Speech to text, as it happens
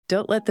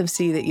don't let them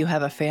see that you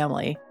have a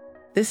family.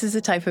 This is the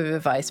type of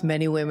advice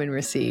many women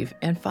receive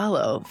and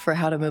follow for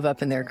how to move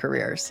up in their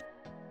careers.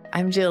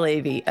 I'm Jill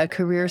Avey, a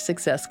career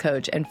success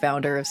coach and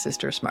founder of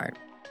SisterSmart.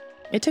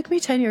 It took me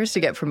 10 years to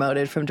get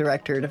promoted from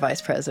director to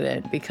vice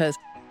president because,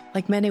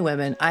 like many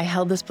women, I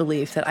held this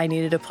belief that I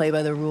needed to play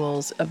by the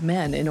rules of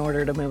men in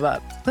order to move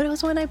up. But it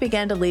was when I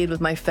began to lead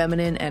with my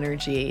feminine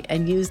energy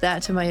and use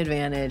that to my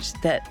advantage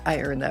that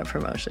I earned that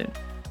promotion.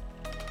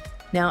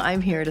 Now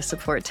I'm here to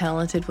support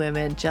talented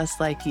women just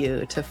like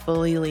you to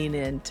fully lean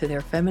into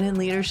their feminine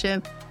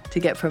leadership to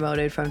get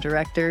promoted from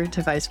director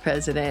to vice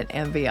president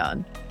and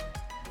beyond.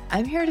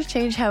 I'm here to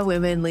change how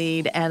women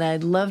lead, and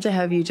I'd love to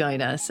have you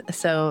join us.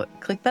 So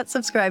click that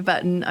subscribe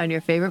button on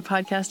your favorite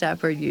podcast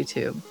app or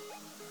YouTube.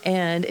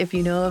 And if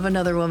you know of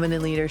another woman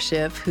in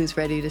leadership who's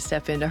ready to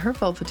step into her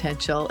full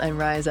potential and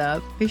rise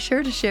up, be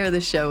sure to share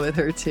this show with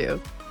her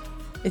too.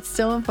 It's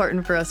so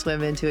important for us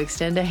women to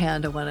extend a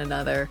hand to one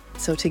another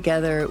so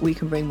together we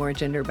can bring more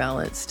gender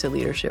balance to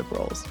leadership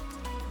roles.